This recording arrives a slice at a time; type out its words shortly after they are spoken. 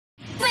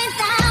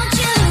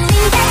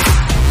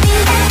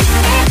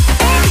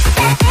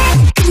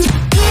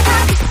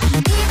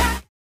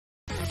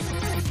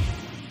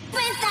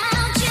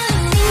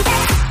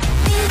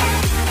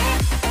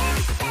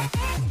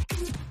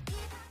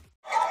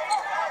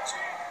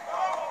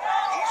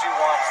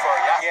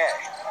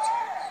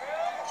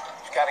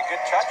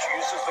touch,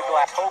 uses the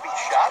glass. Toby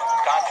shot.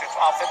 Doncic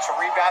offensive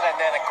rebound, and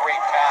then a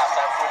great pass.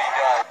 That's what he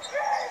does.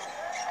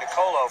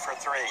 Nicolo for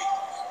three.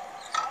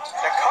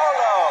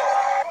 Nicolo.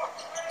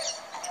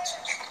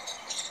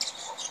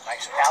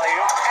 Nice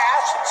alley-oop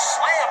pass and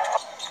slammed.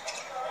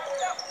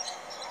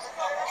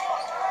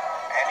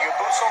 And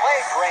Yabusele,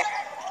 great.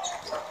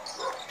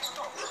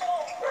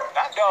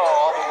 Nando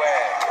all the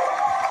way.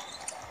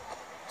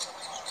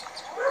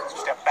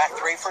 Step back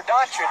three for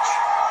Doncic.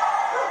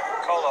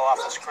 Nicolo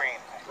off the screen.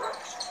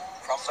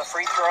 From the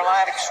free throw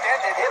line,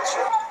 extended, hits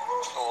it.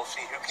 So we'll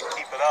see who can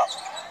keep it up.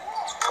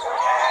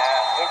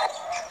 And Luke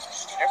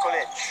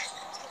Nikolic.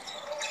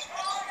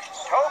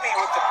 Toby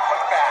with the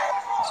putback.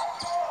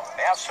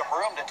 They have some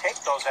room to take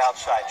those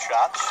outside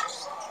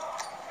shots.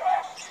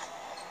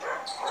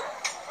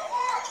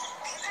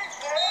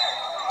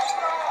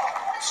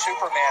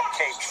 Superman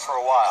cage for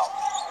a while.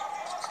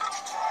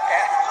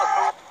 And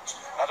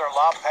another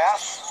lob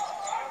pass.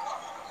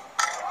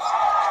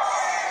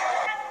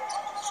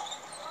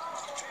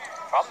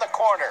 From the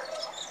corner.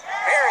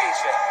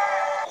 Buries it.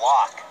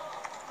 Block.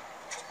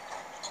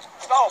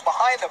 No,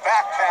 behind the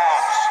back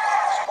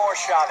pass. More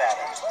shot at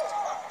it.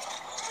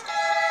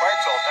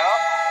 Puerto now.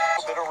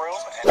 A bit of room,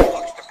 and he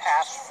looks to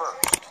pass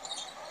first.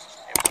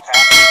 If the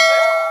pass is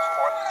there,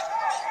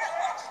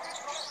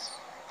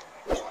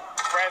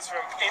 Friends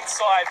from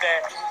inside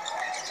there.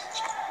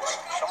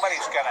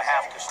 Somebody's going to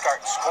have to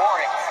start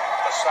scoring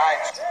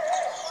besides.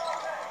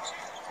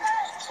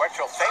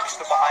 Puerto fakes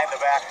the behind the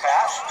back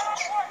pass.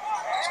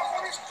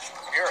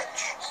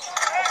 Burich.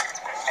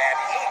 And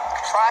he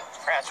tried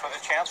France with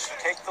a chance to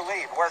take the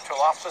lead. Huerto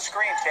off the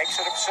screen, takes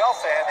it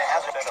himself and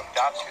has a bit of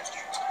Doncic.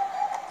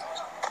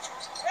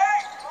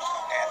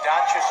 And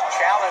Doncic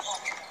challenge.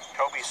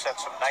 Toby set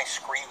some nice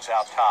screens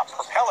out top.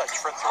 Propellich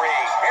for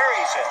three.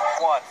 Buries it.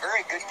 One.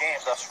 Very good game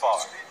thus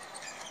far.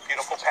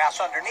 Beautiful pass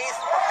underneath.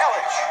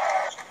 Propellich.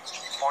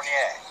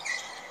 Fournier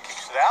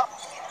kicks it out.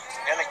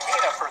 And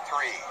Akina for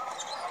three.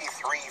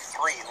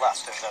 3-3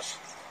 left in this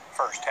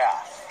first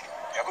half.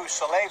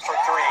 Yabusele for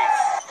three.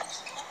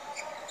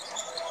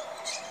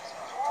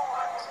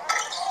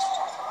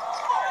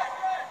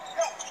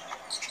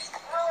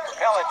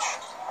 Propellich.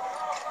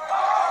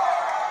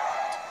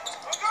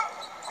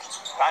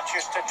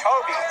 Doncic to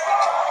Toby.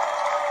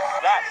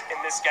 That in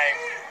this game,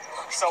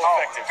 so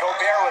effective.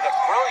 Gobert with a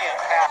brilliant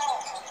pass.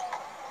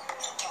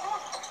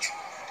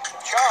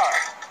 Char.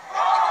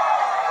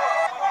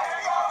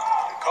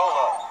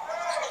 Nicolo.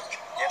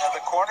 Into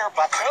the corner,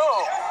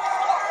 Batum.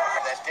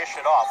 And then dish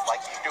it off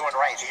like he's doing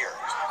right here.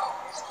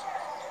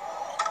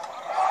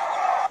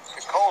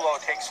 Nicolo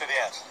takes it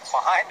in.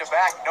 Behind the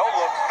back, no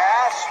look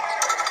pass.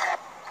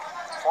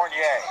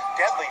 Fournier,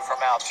 deadly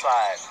from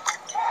outside.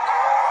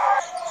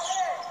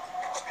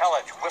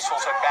 Pellich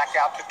whistles it back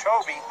out to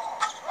Toby.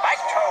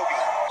 Mike Toby.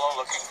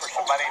 Looking for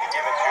somebody to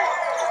give it to.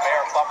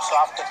 Gobert bumps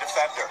off the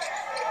defender.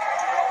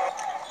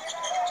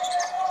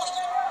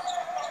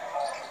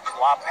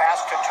 Lob pass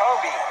to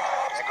Toby.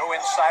 To go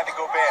inside to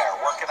Gobert.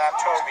 Working on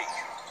Toby.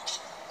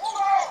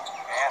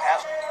 And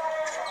has.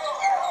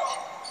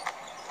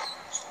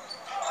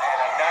 And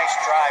a nice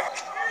drive.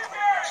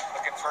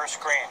 Looking for a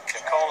screen.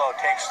 Nicolo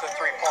takes the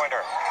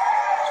three-pointer.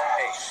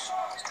 Ace.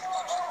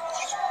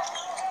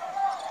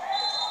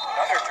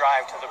 Another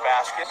drive to the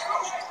basket.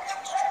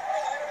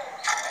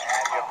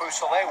 And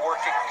Yabusele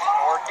working,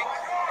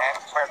 and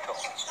Puerto.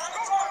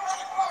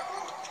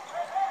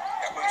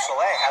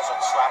 Yabusele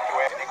hasn't slapped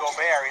away.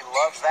 Gobert, he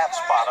loves that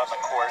spot on the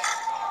court.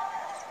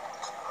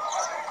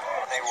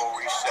 They will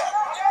reset.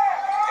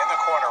 In the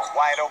corner,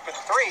 wide open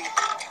three.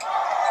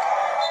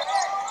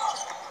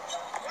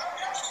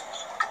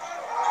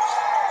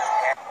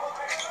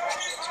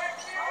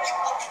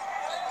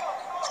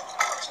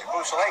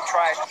 Yabusele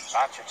tries.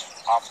 Doncic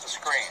off the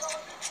screen.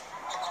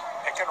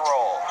 Pick and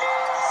roll.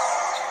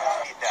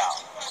 Down.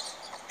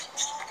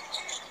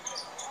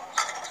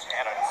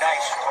 And a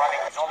nice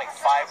running. He's only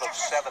 5 of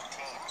 17.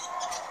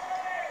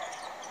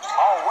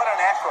 Oh, what an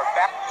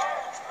acrobat.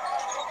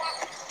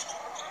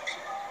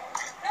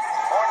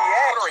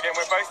 Fournier. Again,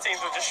 where both teams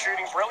were just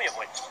shooting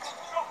brilliantly.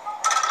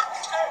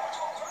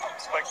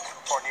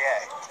 Fournier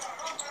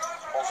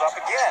pulls up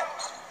again.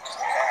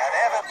 And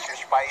Evans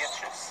just by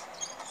inches.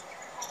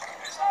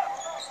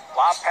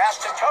 Lob pass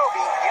to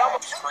Toby. He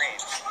almost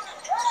screens.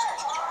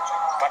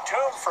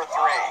 Batum for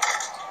three.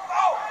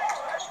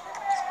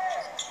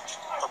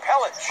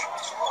 Propellich.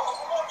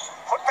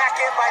 Put back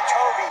in by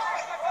Toby.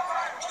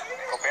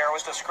 Gobert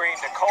with the screen.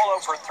 Nicolo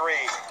for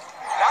three.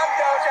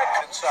 Nando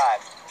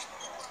inside.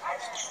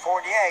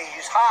 Fournier,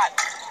 he's hot.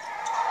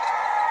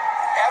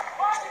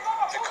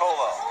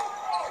 Nicolo.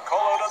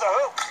 Nicolo to the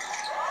hoop.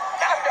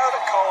 Nando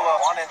Nicolo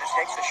wanted to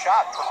take the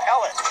shot.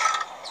 Propellich.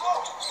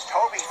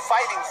 Toby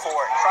fighting for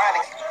it. Trying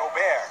to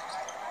Gobert.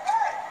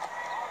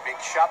 Big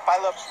shot by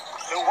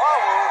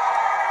Luwawu.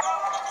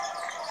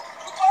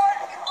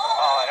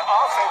 An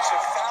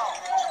offensive foul.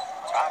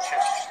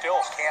 Doncic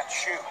still can't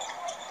shoot.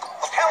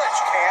 Propellich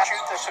can't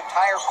shoot this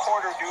entire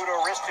quarter due to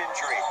a wrist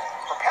injury.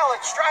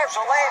 Propellich drives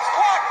the lane.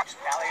 Blocked.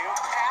 Alley-oop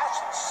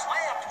pass and slam.